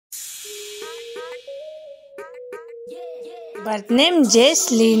Birth name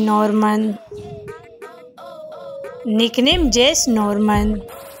Jace Norman. Nickname Jace Norman.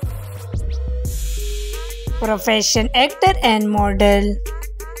 Profession actor and model.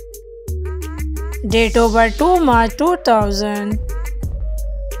 Date of birth 2 March 2000.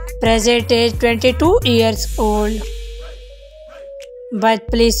 Present age 22 years old.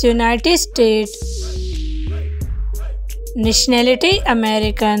 Birthplace United States. Nationality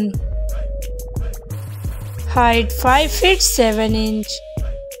American. Height 5 feet 7 inch.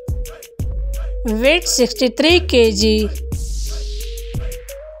 Weight 63 kg.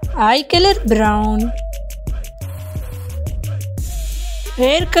 Eye color brown.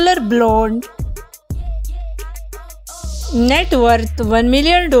 Hair color blonde. Net worth $1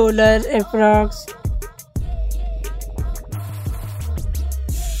 million approx.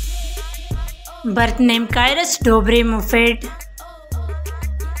 Birth name Cyrus Dobre Moffett.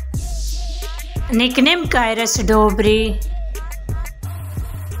 Nickname Cyrus Dobre.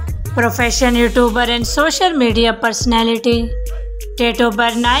 Profession YouTuber and social media personality. Date of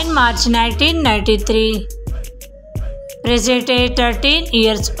birth 9 March 1993. Present age 13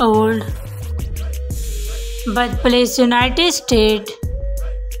 years old. Birthplace United States.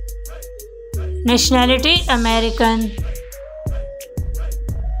 Nationality American.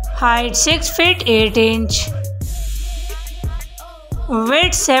 Height 6 feet 8 inch.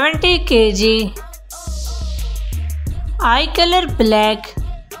 Weight 70 kg. Eye color black.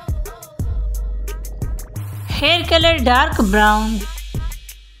 Hair color dark brown.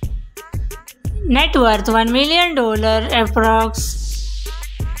 Net worth $1 million approx.